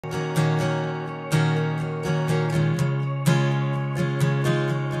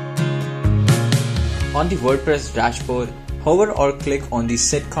on the WordPress dashboard, hover or click on the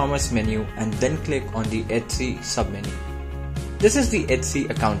Set Commerce menu and then click on the Etsy submenu. This is the Etsy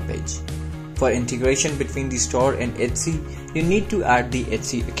account page. For integration between the store and Etsy, you need to add the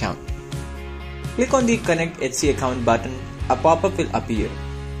Etsy account. Click on the Connect Etsy account button. A pop-up will appear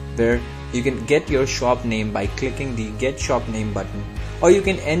where you can get your shop name by clicking the Get Shop Name button, or you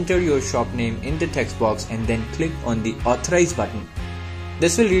can enter your shop name in the text box and then click on the Authorize button.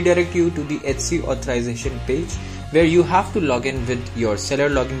 This will redirect you to the Etsy authorization page where you have to log in with your seller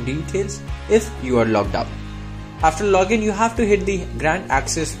login details if you are logged out. After login, you have to hit the Grant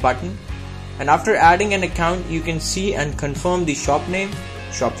Access button, and after adding an account, you can see and confirm the shop name,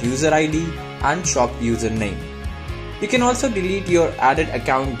 shop user ID and shop username. You can also delete your added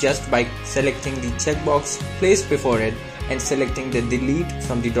account just by selecting the checkbox placed before it and selecting the delete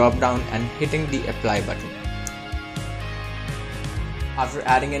from the drop down and hitting the apply button. After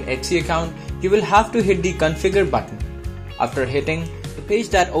adding an Etsy account, you will have to hit the configure button. After hitting, the page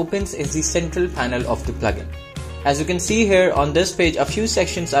that opens is the central panel of the plugin. As you can see here on this page, a few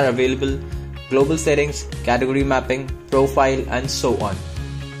sections are available: global settings, category mapping, profile, and so on.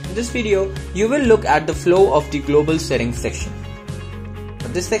 In this video, you will look at the flow of the global settings section.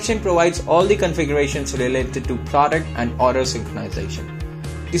 This section provides all the configurations related to product and order synchronization.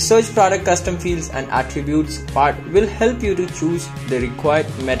 The search product custom fields and attributes part will help you to choose the required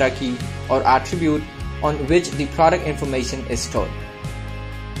meta key or attribute on which the product information is stored.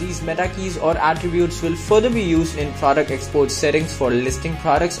 These meta keys or attributes will further be used in product export settings for listing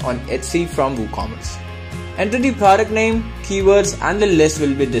products on Etsy from WooCommerce. Enter the product name, keywords, and the list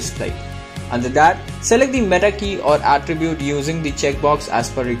will be displayed. Under that, select the meta key or attribute using the checkbox as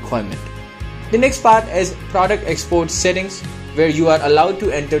per requirement. The next part is product export settings, where you are allowed to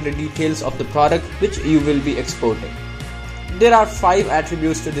enter the details of the product which you will be exporting. There are 5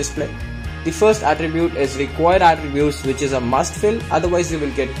 attributes to display. The first attribute is required attributes, which is a must fill, otherwise you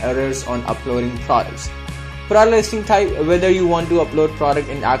will get errors on uploading products. Product listing type, whether you want to upload product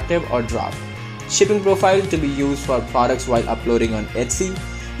in active or draft. Shipping profile, to be used for products while uploading on Etsy.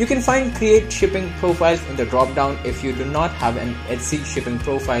 You can find create shipping profiles in the drop down if you do not have an Etsy shipping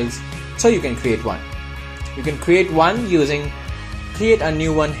profiles, so you can create one. You can create one using create a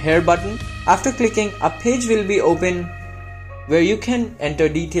new one here button. After clicking, a page will be open where you can enter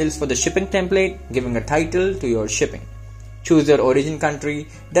details for the shipping template, giving a title to your shipping. Choose your origin country,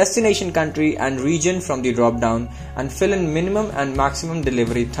 destination country and region from the drop down and fill in minimum and maximum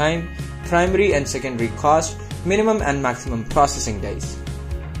delivery time, primary and secondary cost, minimum and maximum processing days.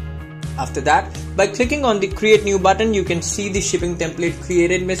 After that, by clicking on the create new button, you can see the shipping template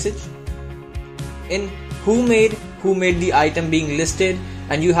created message. In who made the item being listed,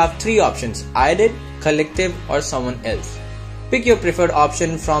 and you have 3 options: I did, collective, or someone else. Pick your preferred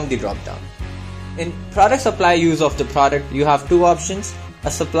option from the drop down. In product supply use of the product, you have 2 options: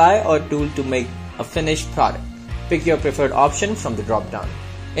 a supply or tool to make a finished product. Pick your preferred option from the drop down.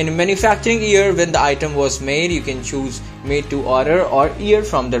 In manufacturing year, when the item was made, you can choose made to order or year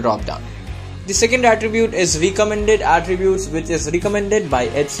from the drop down. The second attribute is recommended attributes, which is recommended by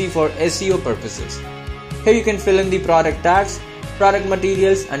Etsy for SEO purposes. Here you can fill in the product tags, product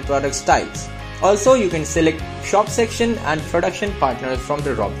materials and product styles. Also, you can select shop section and production partners from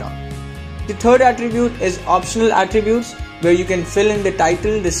the drop down. The third attribute is optional attributes, where you can fill in the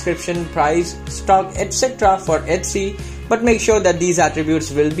title, description, price, stock, etc. for Etsy, but make sure that these attributes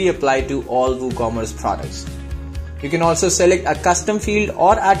will be applied to all WooCommerce products. You can also select a custom field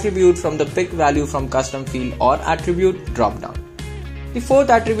or attribute from the pick value from custom field or attribute drop down. The fourth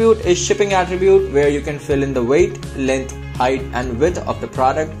attribute is shipping attribute, where you can fill in the weight, length, height and width of the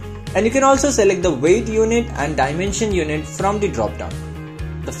product, and you can also select the weight unit and dimension unit from the drop down.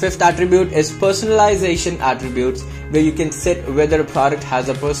 The fifth attribute is personalization attributes, where you can set whether a product has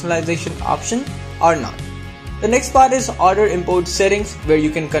a personalization option or not. The next part is order import settings, where you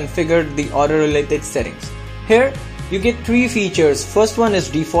can configure the order related settings. Here you get 3 features. First one is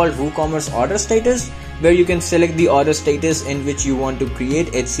default WooCommerce order status, where you can select the order status in which you want to create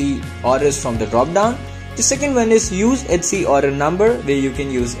Etsy orders from the drop down. The second one is use Etsy order number, where you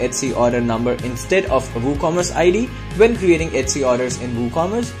can use Etsy order number instead of WooCommerce ID when creating Etsy orders in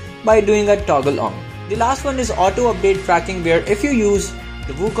WooCommerce by doing a toggle on. The last one is auto update tracking, where if you use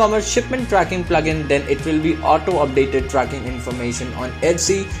the WooCommerce shipment tracking plugin, then it will be auto updated tracking information on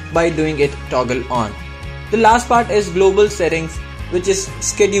Etsy by doing it toggle on. The last part is global settings, which is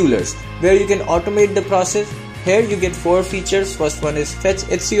schedulers, where you can automate the process. Here you get 4 features. First one is fetch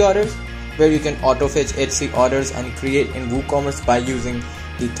Etsy orders, where you can auto fetch Etsy orders and create in WooCommerce by using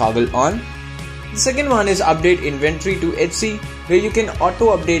the toggle on. The second one is update inventory to Etsy, where you can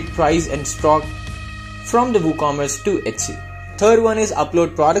auto update price and stock from the WooCommerce to Etsy. Third one is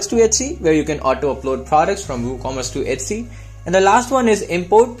upload products to Etsy, where you can auto upload products from WooCommerce to Etsy. And the last one is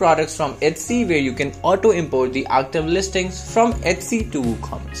import products from Etsy, where you can auto import the active listings from Etsy to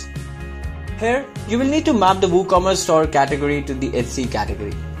WooCommerce. Here, you will need to map the WooCommerce store category to the Etsy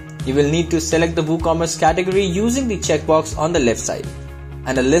category. You will need to select the WooCommerce category using the checkbox on the left side,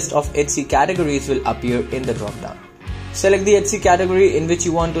 and a list of Etsy categories will appear in the drop-down. Select the Etsy category in which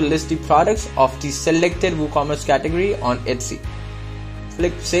you want to list the products of the selected WooCommerce category on Etsy.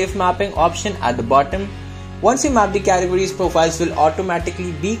 Click Save Mapping option at the bottom. Once you map the categories, profiles will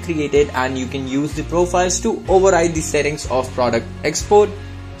automatically be created and you can use the profiles to override the settings of product export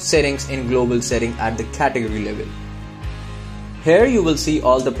settings in global setting at the category level. Here you will see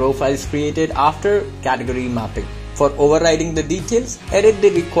all the profiles created after category mapping. For overriding the details, edit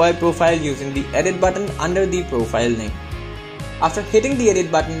the required profile using the edit button under the profile name. After hitting the edit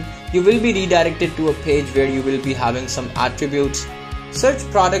button, you will be redirected to a page where you will be having some attributes, search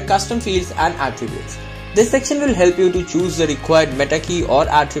product custom fields and attributes. This section will help you to choose the required meta key or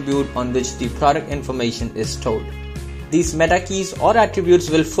attribute on which the product information is stored. These meta keys or attributes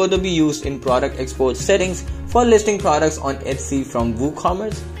will further be used in product export settings for listing products on Etsy from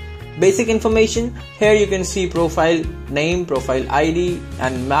WooCommerce. Basic information, here you can see profile name, profile ID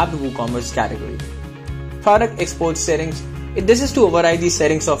and mapped WooCommerce category. Product export settings, this is to override the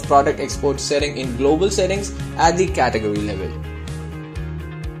settings of product export setting in global settings at the category level.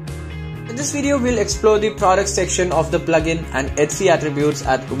 In this video, we'll explore the product section of the plugin and Etsy attributes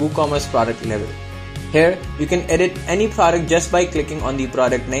at WooCommerce product level. Here, you can edit any product just by clicking on the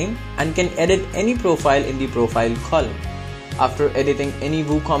product name and can edit any profile in the profile column. After editing any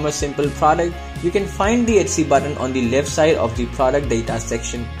WooCommerce simple product, you can find the Etsy button on the left side of the product data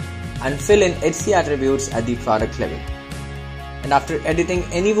section and fill in Etsy attributes at the product level. And after editing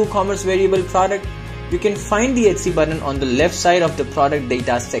any WooCommerce variable product, you can find the Etsy button on the left side of the product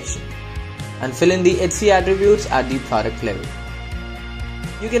data section and fill in the Etsy attributes at the product level.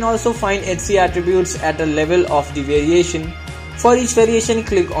 You can also find Etsy attributes at a level of the variation. For each variation,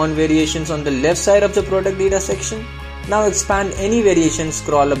 click on variations on the left side of the product data section. Now expand any variation,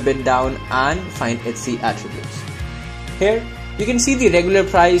 scroll a bit down and find Etsy attributes. Here, you can see the regular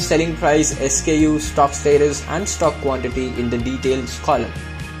price, selling price, SKU, stock status and stock quantity in the details column.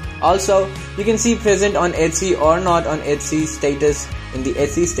 Also, you can see present on Etsy or not on Etsy status in the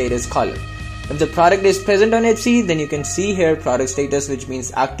Etsy status column. If the product is present on Etsy, then you can see here product status, which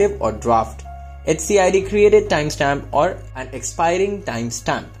means active or draft, Etsy ID created timestamp or an expiring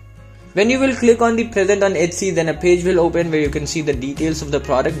timestamp. When you will click on the present on Etsy, then a page will open where you can see the details of the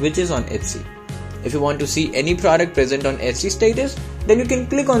product which is on Etsy. If you want to see any product present on Etsy status, then you can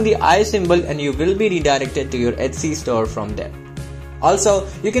click on the eye symbol and you will be redirected to your Etsy store from there. Also,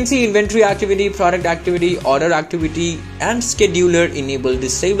 you can see inventory activity, product activity, order activity and scheduler enable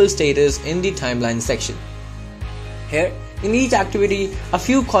disable status in the timeline section. Here, in each activity, a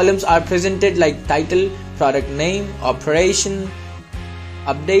few columns are presented like title, product name, operation,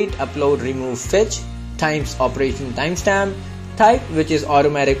 update, upload, remove, fetch, times, operation timestamp, type which is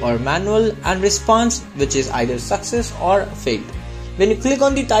automatic or manual and response which is either success or failed. When you click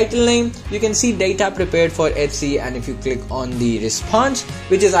on the title name, you can see data prepared for Etsy, and if you click on the response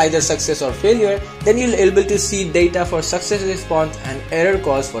which is either success or failure, then you'll be able to see data for success response and error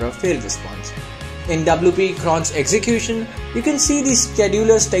cause for a failed response. In WP cron's execution, you can see the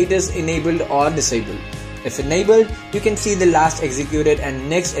scheduler status enabled or disabled. If enabled, you can see the last executed and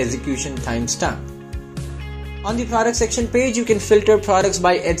next execution timestamp. On the product section page, you can filter products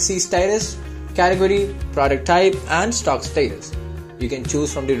by Etsy status, category, product type and stock status. You can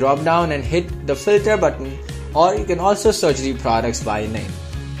choose from the drop down and hit the filter button, or you can also search the products by name.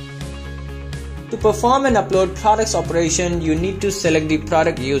 To perform an upload products operation, you need to select the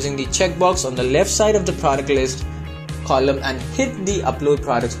product using the checkbox on the left side of the product list column and hit the upload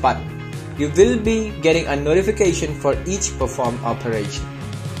products button. You will be getting a notification for each performed operation.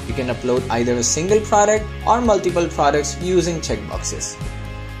 You can upload either a single product or multiple products using checkboxes.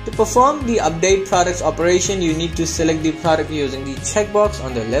 To perform the update products operation, you need to select the product using the checkbox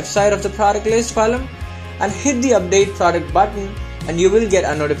on the left side of the product list column and hit the update product button, and you will get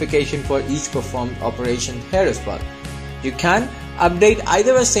a notification for each performed operation here as well. You can update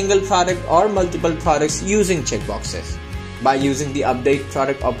either a single product or multiple products using checkboxes. By using the update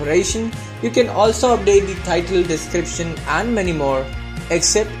product operation, you can also update the title, description and many more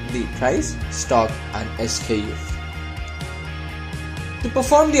except the price, stock and SKU. To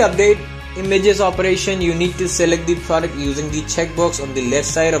perform the update images operation, you need to select the product using the checkbox on the left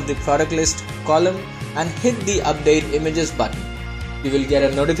side of the product list column and hit the update images button. You will get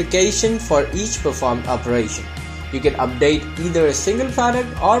a notification for each performed operation. You can update either a single product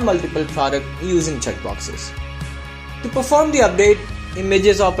or multiple products using checkboxes. To perform the update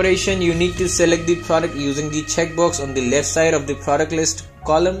images operation, you need to select the product using the checkbox on the left side of the product list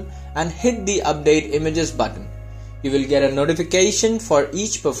column and hit the update images button. You will get a notification for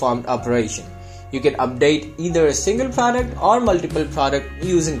each performed operation. You can update either a single product or multiple products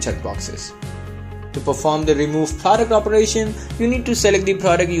using checkboxes. To perform the remove product operation, you need to select the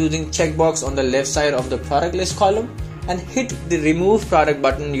product using checkbox on the left side of the product list column and hit the remove product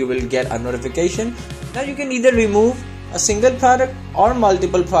button. You will get a notification. Now you can either remove a single product or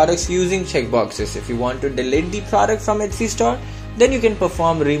multiple products using checkboxes. If you want to delete the product from Etsy store, then you can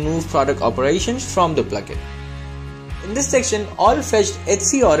perform remove product operations from the plugin. In this section, all fetched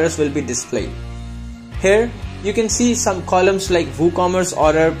Etsy orders will be displayed. Here you can see some columns like WooCommerce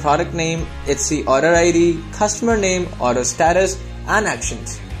order, product name, Etsy order ID, customer name, order status, and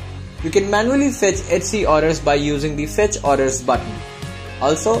actions. You can manually fetch Etsy orders by using the fetch orders button.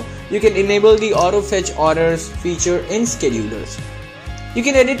 Also, you can enable the auto fetch orders feature in schedulers. You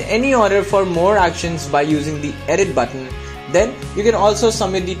can edit any order for more actions by using the edit button. Then you can also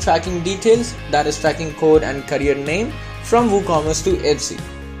submit the tracking details, that is tracking code and courier name, from WooCommerce to Etsy.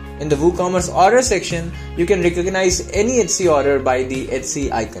 In the WooCommerce order section, you can recognize any Etsy order by the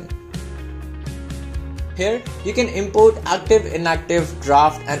Etsy icon. Here, you can import active, inactive,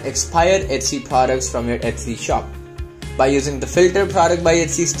 draft, and expired Etsy products from your Etsy shop. By using the filter product by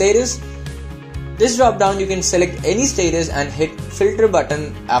Etsy status, this drop down you can select any status and hit filter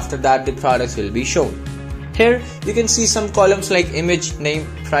button. After that, the products will be shown. Here, you can see some columns like image, name,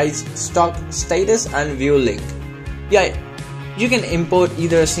 price, stock, status, and view link. You can import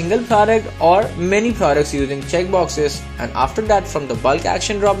either a single product or many products using checkboxes, and after that from the bulk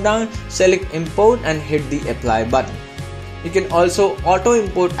action drop down, select import and hit the apply button. You can also auto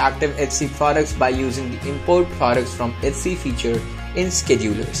import active Etsy products by using the import products from Etsy feature in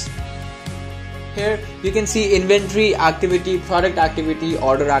schedulers. Here you can see inventory, activity, product activity,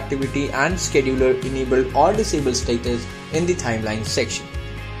 order activity, and scheduler enabled or disabled status in the timeline section.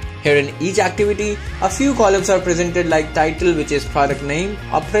 Here in each activity, a few columns are presented like title, which is product name,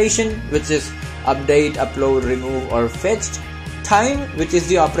 operation, which is update, upload, remove, or fetched, time, which is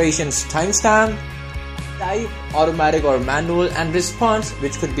the operation's timestamp, type, automatic or manual, and response,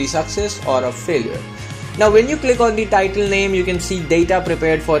 which could be success or a failure. Now when you click on the title name, you can see data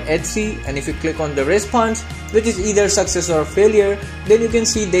prepared for Etsy, and if you click on the response, which is either success or failure, then you can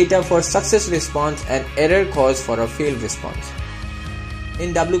see data for success response and error cause for a failed response.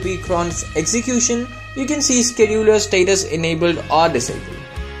 In WP Cron's execution, you can see scheduler status enabled or disabled.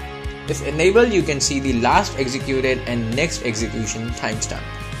 If enabled, you can see the last executed and next execution timestamp.